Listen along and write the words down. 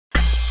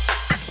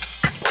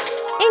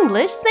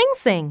English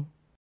Sing-Sing.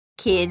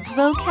 Kids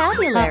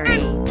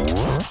vocabulary.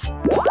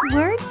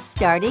 Words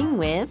starting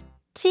with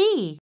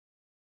T.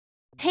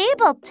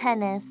 Table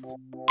tennis.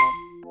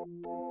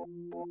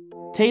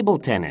 Table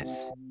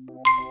tennis.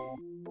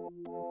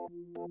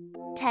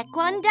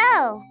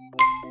 Taekwondo.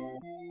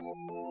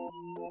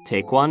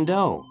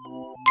 Taekwondo.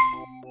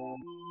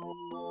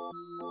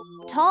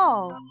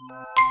 Tall.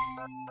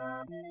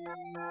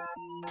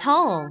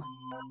 Tall.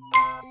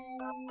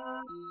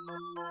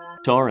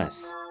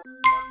 Taurus.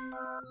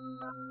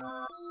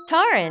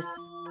 Taurus.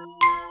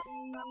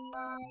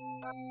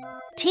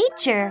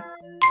 Teacher.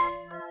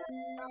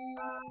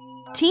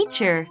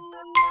 Teacher.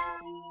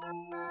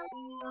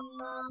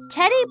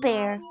 Teddy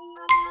bear.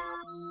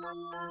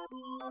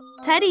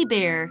 Teddy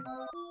bear.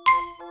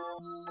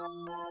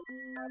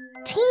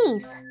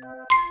 Teeth.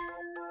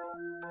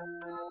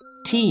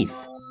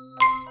 Teeth.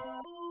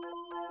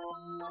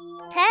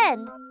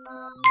 10.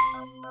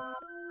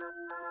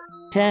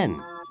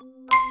 10.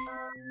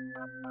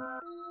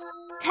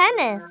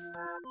 Tennis.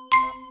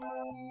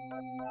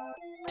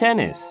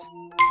 Tennis.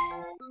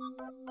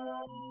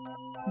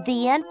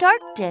 The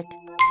Antarctic.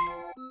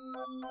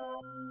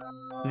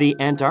 The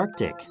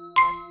Antarctic.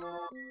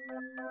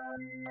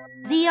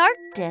 The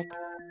Arctic.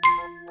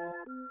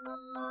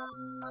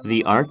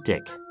 The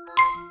Arctic.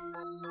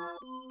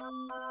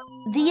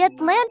 The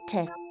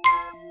Atlantic.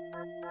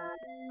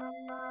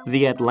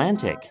 The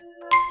Atlantic.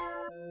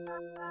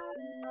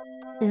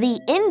 The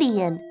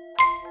Indian.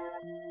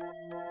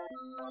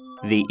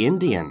 The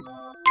Indian.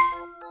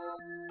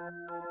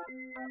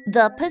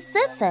 The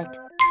Pacific.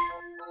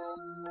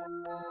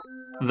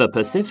 The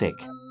Pacific.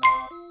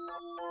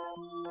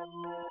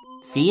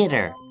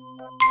 Theater.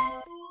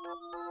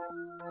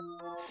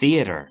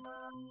 Theater.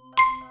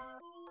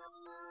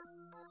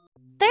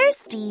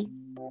 Thirsty.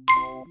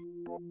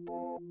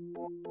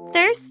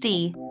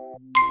 Thirsty.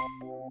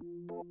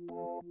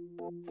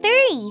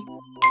 3.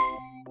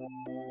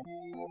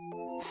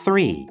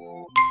 3.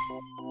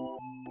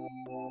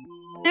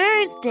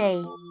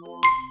 Thursday.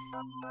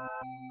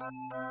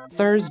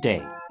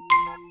 Thursday.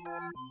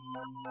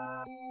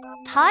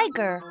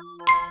 Tiger.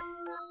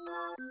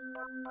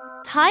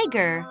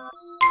 Tiger.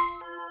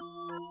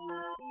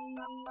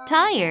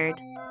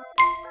 Tired.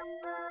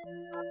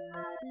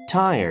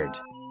 Tired.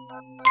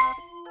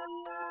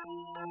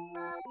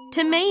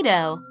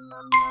 Tomato.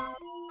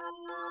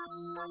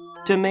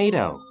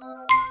 Tomato.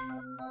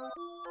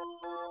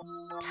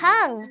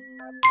 Tongue.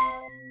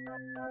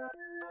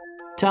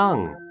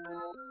 Tongue.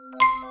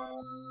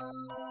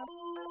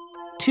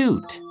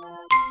 Toot.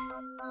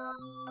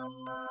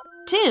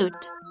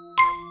 Toot.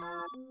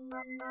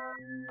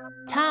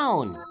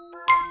 Town.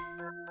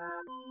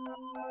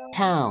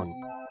 Town.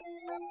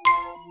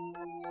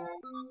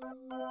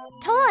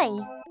 Toy.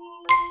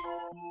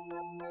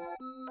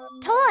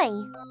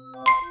 Toy.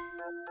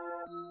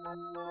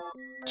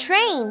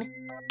 Train.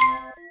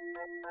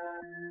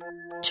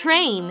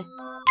 Train.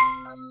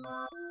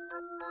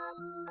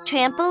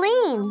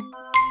 Trampoline.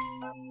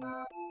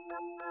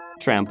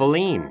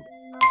 Trampoline.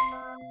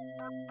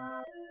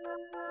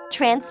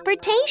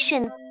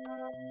 Transportation.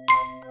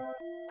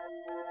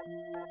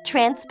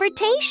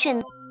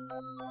 Transportation.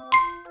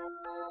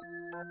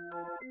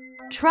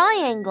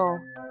 Triangle.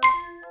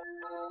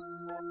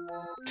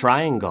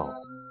 Triangle.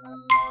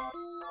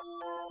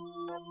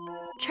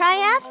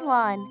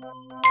 Triathlon.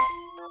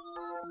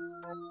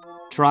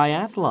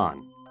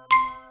 Triathlon.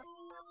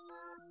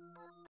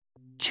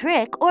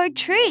 Trick or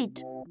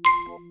treat.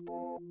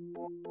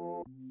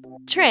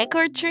 Trick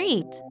or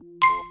treat.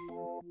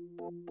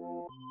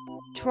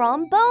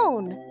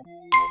 Trombone.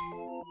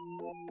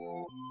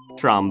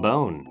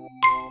 Trombone.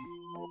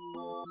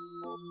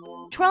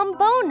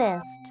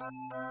 Trombonist.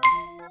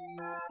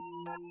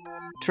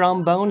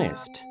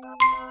 Trombonist.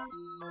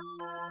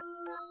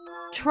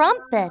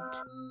 Trumpet.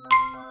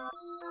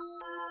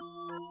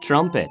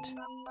 Trumpet.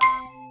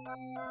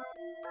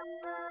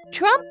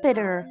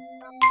 Trumpeter.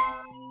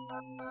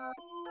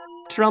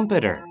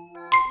 Trumpeter.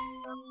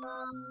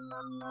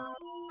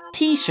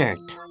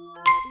 T-shirt.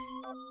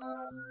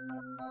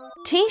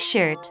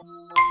 T-shirt.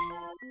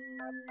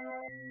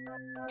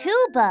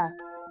 Tuba.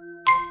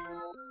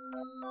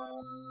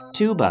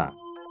 Tuba.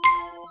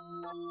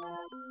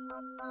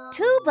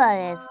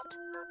 Tubaist.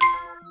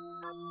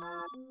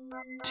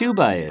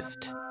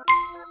 Tubaist.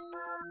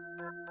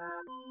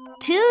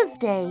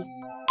 Tuesday.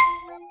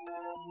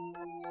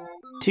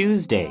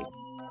 Tuesday.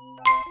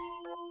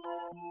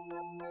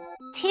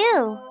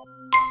 2.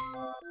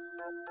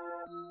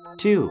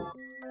 2.